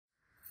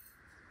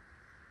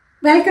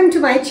Welcome to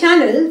my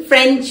channel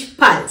French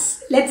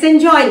Pulse. Let's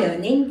enjoy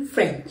learning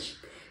French.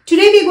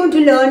 Today we're going to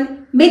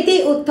learn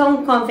mettez au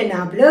temps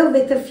convenable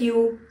with a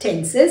few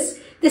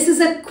tenses. This is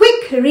a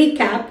quick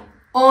recap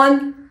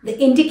on the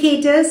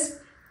indicators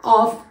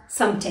of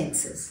some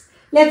tenses.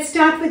 Let's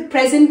start with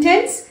present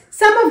tense.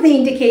 Some of the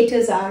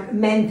indicators are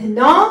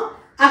maintenant,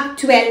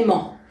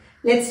 actuellement.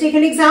 Let's take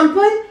an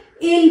example.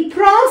 Il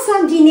prend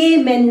son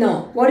dîner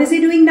maintenant. What is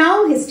he doing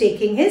now? He's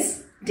taking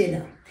his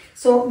dinner.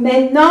 So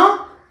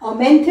maintenant or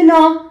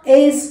maintenant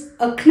is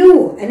a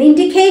clue, an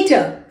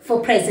indicator for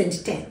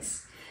present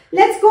tense.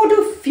 Let's go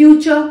to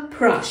future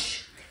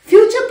proche.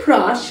 Future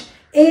proche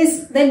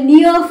is the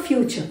near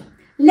future.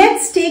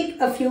 Let's take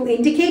a few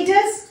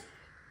indicators.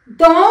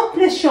 Dans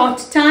le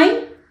short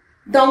time,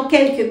 dans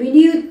quelques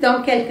minutes,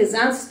 dans quelques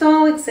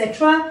instants,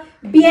 etc.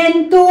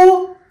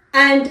 Bientôt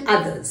and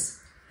others.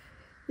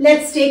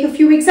 Let's take a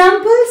few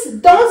examples.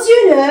 Dans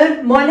une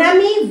heure, mon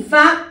ami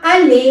va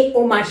aller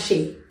au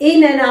marché.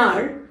 In an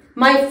hour,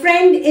 my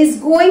friend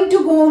is going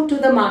to go to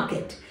the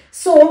market.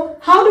 So,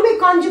 how do we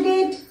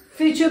conjugate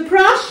future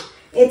proche?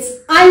 It's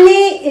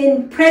aller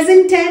in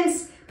present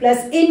tense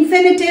plus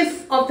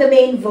infinitive of the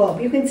main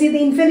verb. You can see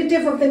the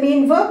infinitive of the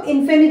main verb.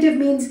 Infinitive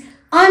means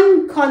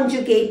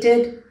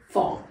unconjugated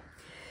form.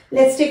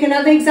 Let's take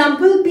another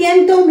example.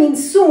 Bientôt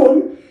means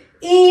soon.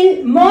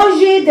 Il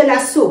mange de la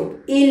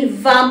soupe. Il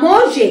va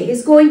manger.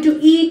 He's going to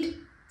eat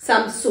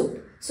some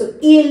soup. So,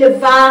 il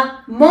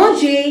va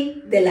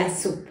manger de la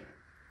soupe.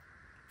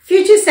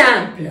 Future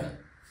simple.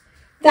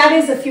 That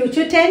is a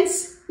future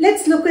tense.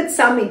 Let's look at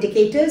some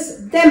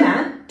indicators.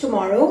 Demain,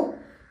 tomorrow.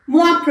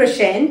 Mois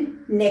prochain,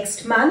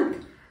 next month.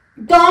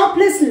 Dans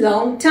plus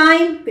long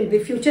time will be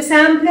future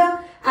simple.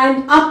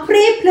 And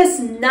après plus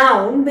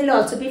noun will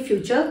also be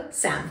future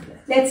simple.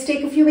 Let's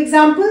take a few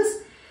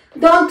examples.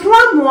 Dans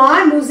 3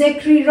 mois, nous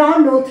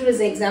écrirons nos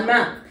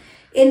examens.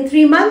 In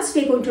 3 months,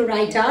 we're going to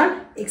write our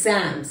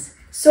exams.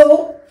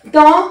 So,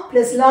 dans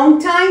plus long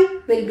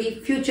time will be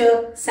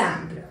future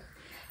simple.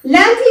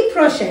 Lundi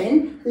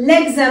prochain,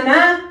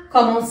 l'examen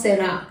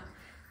commencera.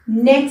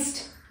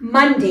 Next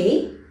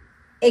Monday,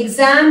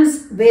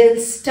 exams will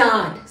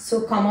start.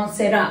 So,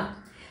 commencera.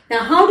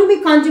 Now, how do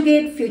we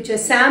conjugate future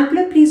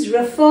simple? Please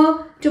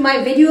refer to my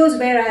videos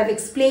where I have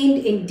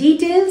explained in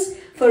details.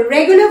 For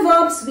regular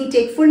verbs, we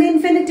take full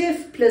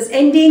infinitive plus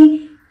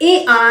ending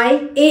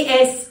ai,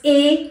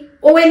 asa,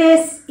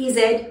 ons,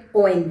 ez,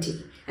 ont.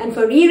 And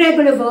for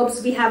irregular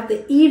verbs, we have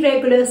the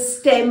irregular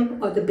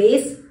stem or the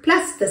base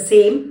plus the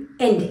same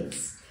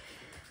endings.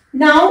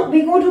 Now,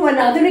 we go to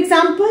another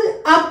example.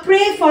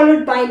 Après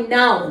followed by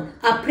noun.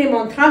 Après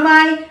mon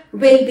travail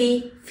will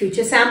be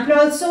future simple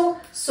also.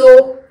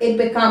 So, it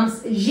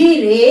becomes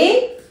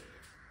j'irai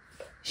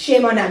chez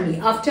mon ami.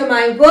 After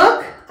my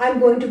work, I'm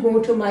going to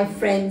go to my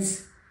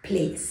friend's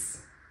place.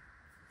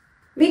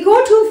 We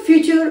go to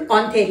future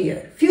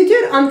anterior.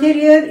 Future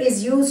anterior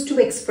is used to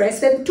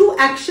express when two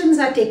actions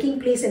are taking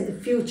place in the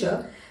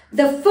future.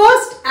 The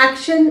first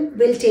action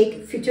will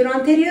take future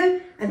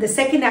anterior and the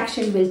second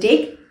action will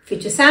take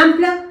future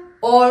simple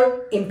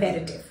or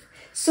imperative.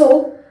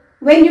 So,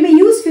 when you may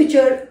use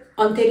future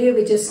anterior,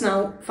 we just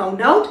now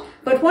found out.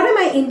 But what are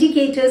my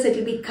indicators? It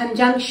will be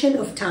conjunction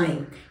of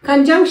time.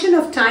 Conjunction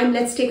of time,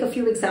 let's take a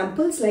few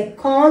examples like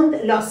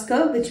quand,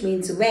 lorsque, which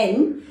means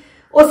when.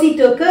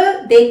 Aussitôt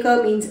que, dès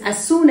que means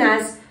as soon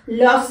as.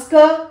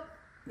 Lorsque,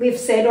 we've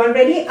said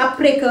already,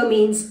 après que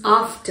means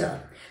after.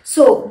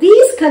 So,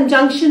 these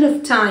conjunction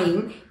of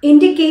time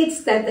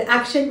indicates that the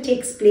action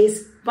takes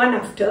place one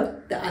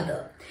after the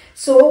other.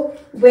 So,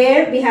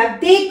 where we have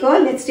dès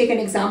que, let's take an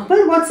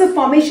example. What's the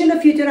formation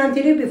of future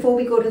anterior before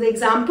we go to the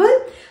example?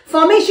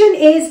 Formation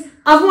is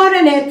avoir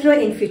un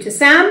être in future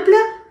simple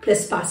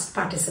plus past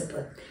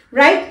participle.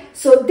 Right?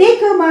 So, dès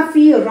que ma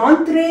fille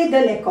rentre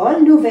de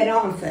l'école, nous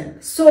verrons un film.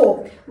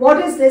 So,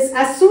 what is this?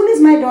 As soon as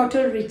my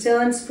daughter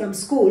returns from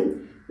school,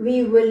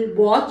 we will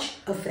watch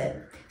a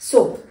film.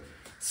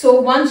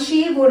 So once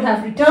she would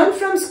have returned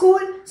from school,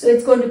 so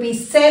it's going to be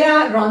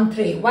sera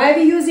rentre. Why are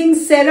we using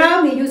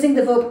sera? We're using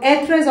the verb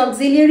être as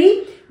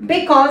auxiliary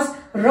because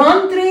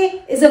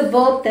rentre is a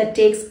verb that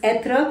takes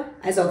être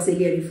as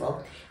auxiliary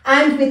verb.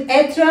 And with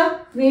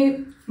être,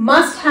 we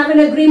must have an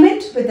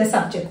agreement with the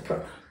subject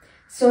pronoun.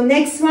 So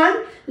next one,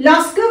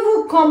 lorsque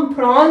vous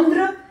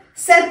comprendre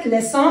cette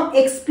leçon,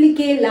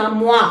 expliquez-la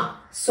moi.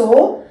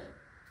 So,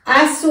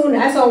 as soon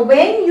as or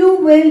when you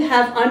will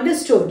have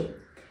understood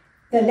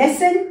the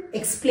lesson,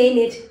 explain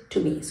it to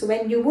me. So,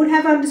 when you would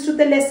have understood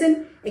the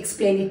lesson,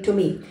 explain it to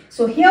me.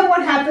 So, here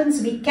what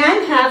happens, we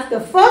can have the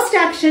first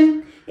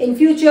action in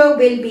future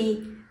will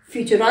be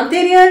future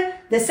anterior.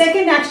 The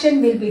second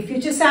action will be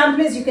future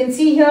simple as you can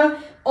see here.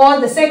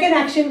 Or the second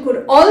action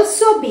could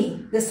also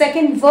be, the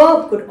second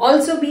verb could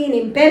also be an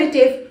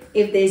imperative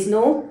if there is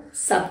no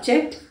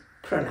subject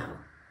pronoun.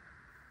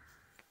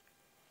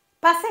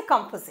 Passé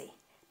composé.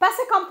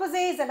 Passé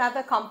composé is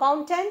another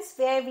compound tense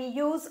where we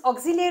use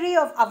auxiliary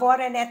of avoir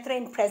and être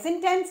in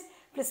present tense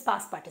plus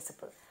past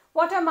participle.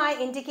 What are my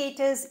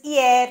indicators?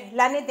 Hier,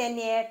 l'année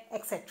dernière,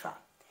 etc.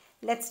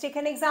 Let's take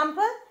an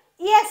example.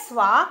 Hier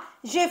soir,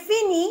 j'ai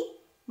fini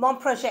mon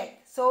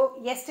projet. So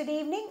yesterday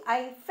evening,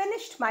 I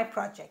finished my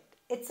project.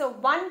 It's a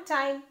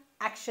one-time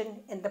action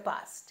in the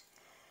past.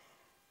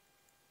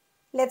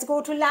 Let's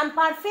go to l'âme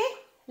parfait.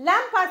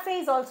 L'âme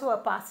parfait is also a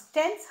past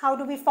tense. How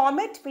do we form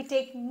it? We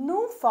take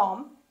nous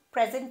form,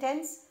 present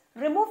tense,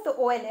 remove the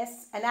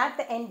ONS and add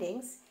the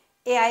endings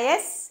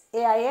AIS,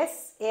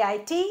 AIS,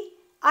 AIT,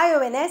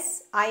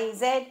 IONS,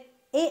 IEZ,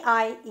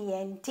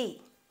 AIENT.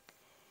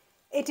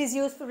 It is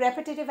used for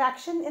repetitive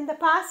action in the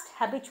past,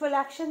 habitual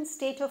action,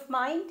 state of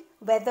mind,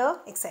 weather,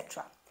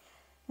 etc.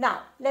 Now,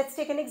 let's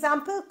take an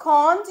example.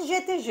 Quand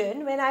j'étais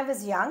jeune, when I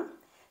was young,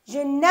 je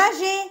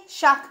nageais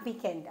chaque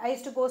weekend. I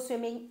used to go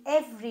swimming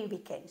every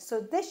weekend.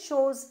 So this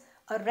shows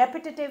a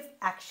repetitive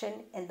action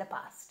in the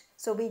past.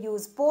 So we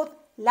use both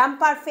l'âme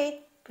parfait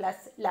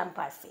plus l'âme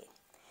parfait.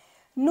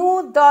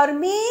 Nous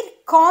dormir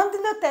quand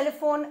le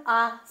téléphone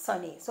a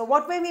sonné. So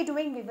what were we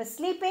doing? We were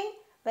sleeping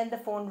when the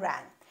phone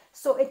rang.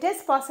 So it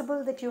is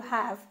possible that you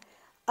have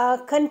a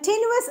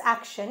continuous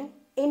action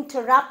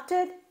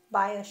interrupted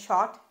by a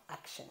short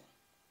action.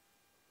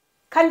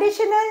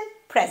 Conditional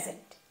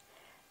present.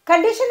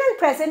 Conditional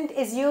present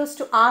is used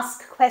to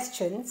ask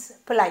questions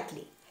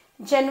politely.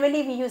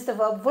 Generally, we use the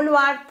verb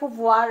vouloir,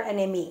 pouvoir and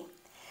aimer.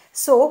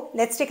 So,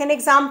 let's take an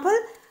example.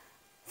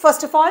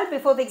 First of all,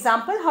 before the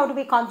example, how do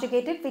we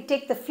conjugate it? We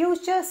take the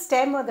future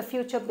stem or the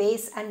future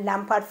base and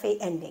l'âme parfait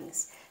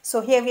endings.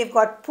 So, here we've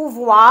got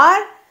pouvoir.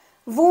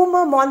 Vous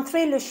me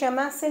montrez le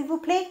chemin, s'il vous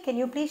plaît. Can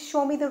you please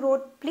show me the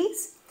road,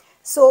 please?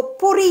 So,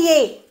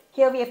 pourriez.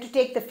 Here we have to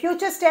take the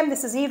future stem.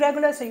 This is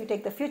irregular, so you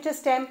take the future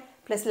stem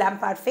plus l'âme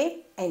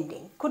parfait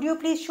ending. Could you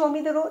please show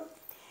me the road?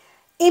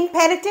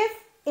 Imperative.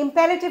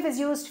 Imperative is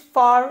used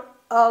for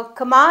a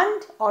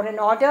command or an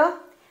order,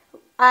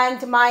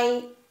 and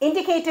my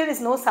indicator is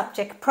no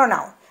subject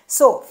pronoun.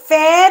 So,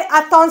 faire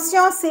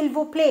attention s'il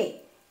vous plaît.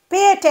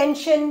 Pay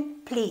attention,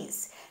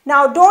 please.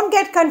 Now, don't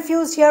get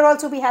confused. Here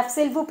also we have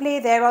s'il vous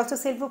plaît, there also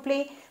s'il vous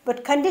plaît.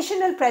 But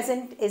conditional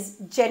present is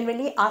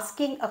generally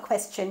asking a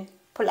question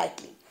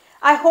politely.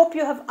 I hope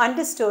you have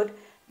understood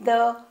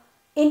the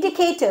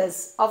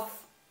indicators of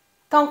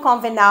temps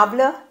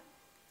convenable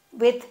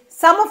with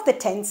some of the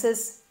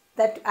tenses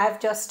that I have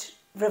just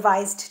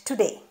revised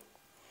today.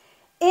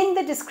 In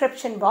the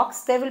description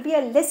box, there will be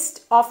a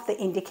list of the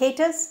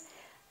indicators.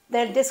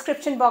 The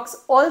description box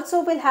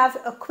also will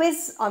have a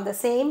quiz on the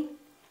same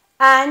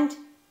and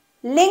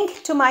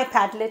link to my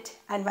Padlet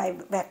and my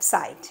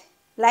website.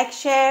 Like,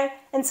 share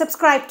and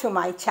subscribe to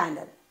my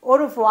channel. Au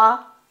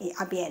revoir et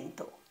à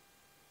bientôt.